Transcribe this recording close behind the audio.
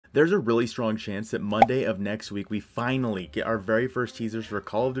there's a really strong chance that Monday of next week we finally get our very first teasers for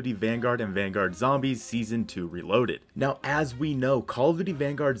Call of Duty Vanguard and Vanguard Zombies Season 2 Reloaded. Now, as we know, Call of Duty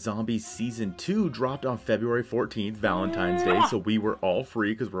Vanguard Zombies Season 2 dropped on February 14th, Valentine's Day, so we were all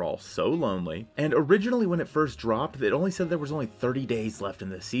free because we're all so lonely. And originally when it first dropped, it only said there was only 30 days left in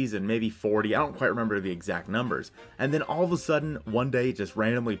the season, maybe 40, I don't quite remember the exact numbers. And then all of a sudden, one day it just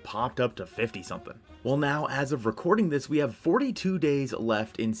randomly popped up to 50 something. Well, now, as of recording this, we have 42 days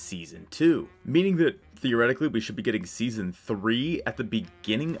left in Season 2, meaning that theoretically we should be getting Season 3 at the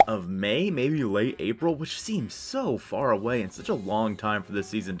beginning of May, maybe late April, which seems so far away and such a long time for this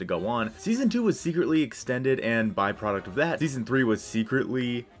season to go on. Season 2 was secretly extended, and byproduct of that, Season 3 was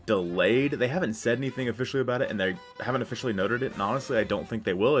secretly delayed. They haven't said anything officially about it, and they haven't officially noted it, and honestly I don't think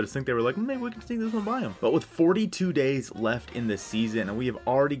they will. I just think they were like, maybe we can sneak this one by them. But with 42 days left in this season, and we have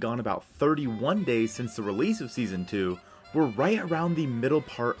already gone about 31 days since the release of Season 2, we're right around the middle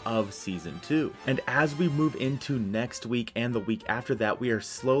part of Season 2. And as we move into next week and the week after that, we are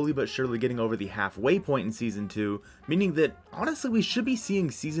slowly but surely getting over the halfway point in Season 2, meaning that honestly we should be seeing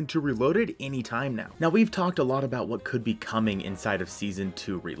Season 2 Reloaded anytime now. Now, we've talked a lot about what could be coming inside of Season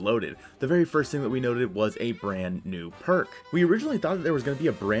 2 Reloaded. The very first thing that we noted was a brand new perk. We originally thought that there was going to be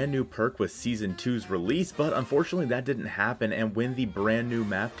a brand new perk with Season 2's release, but unfortunately that didn't happen, and when the brand new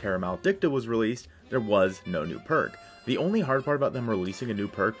map Terra Maldicta was released, there was no new perk. The only hard part about them releasing a new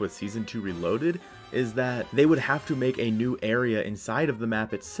perk with Season 2 Reloaded is that they would have to make a new area inside of the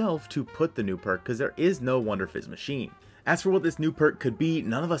map itself to put the new perk, because there is no Wonder Fizz machine. As for what this new perk could be,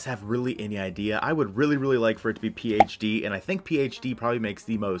 none of us have really any idea. I would really like for it to be PhD, and I think PhD probably makes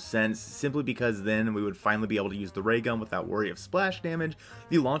the most sense, simply because then we would finally be able to use the ray gun without worry of splash damage,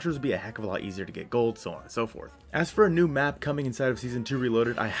 the launchers would be a heck of a lot easier to get gold, so on and so forth. As for a new map coming inside of Season 2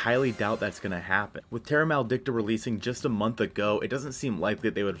 Reloaded, I highly doubt that's going to happen. With Terra Maldicta releasing just a month ago, it doesn't seem likely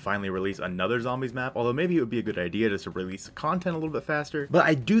that they would finally release another Zombies map, although maybe it would be a good idea just to release the content a little bit faster. But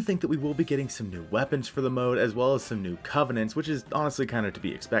I do think that we will be getting some new weapons for the mode, as well as some new covenants, which is honestly kind of to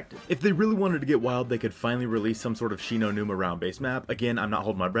be expected. If they really wanted to get wild, they could finally release some sort of Shino Numa round-based map. Again, I'm not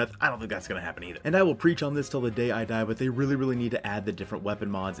holding my breath. I don't think that's going to happen either. And I will preach on this till the day I die, but they really need to add the different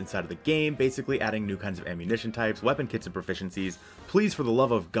weapon mods inside of the game, basically adding new kinds of ammunition types, weapon kits, and proficiencies. Please, for the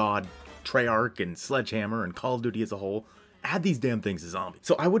love of God, Treyarch and Sledgehammer and Call of Duty as a whole, add these damn things to Zombies.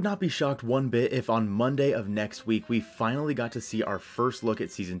 So I would not be shocked one bit if on Monday of next week we finally got to see our first look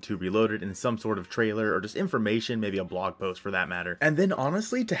at Season 2 Reloaded in some sort of trailer or just information, maybe a blog post for that matter. And then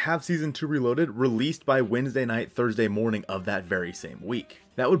honestly, to have Season 2 Reloaded released by Wednesday night, Thursday morning of that very same week.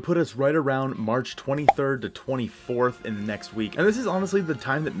 That would put us right around March 23rd to 24th in the next week, and this is honestly the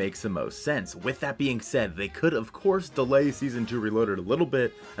time that makes the most sense. With that being said, they could of course delay Season 2 Reloaded a little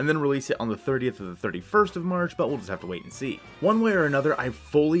bit and then release it on the 30th or the 31st of March, but we'll just have to wait and see. One way or another, I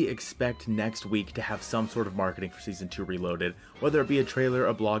fully expect next week to have some sort of marketing for Season 2 Reloaded, whether it be a trailer,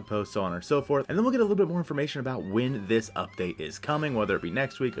 a blog post, so on and so forth, and then we'll get a little bit more information about when this update is coming, whether it be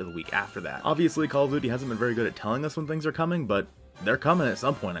next week or the week after that. Obviously, Call of Duty hasn't been very good at telling us when things are coming, but they're coming at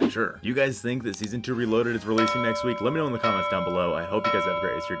some point, I'm sure. You guys think that Season 2 Reloaded is releasing next week? Let me know in the comments down below. I hope you guys have a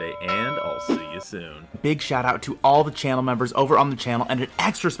great rest of your day, and I'll see you soon. Big shout out to all the channel members over on the channel, and an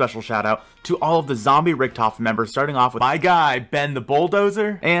extra special shout out to all of the Zombie Richtofen members, starting off with my guy, Ben the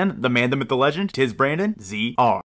Bulldozer, and the man, the myth, the legend, Tiz Brandon, ZR.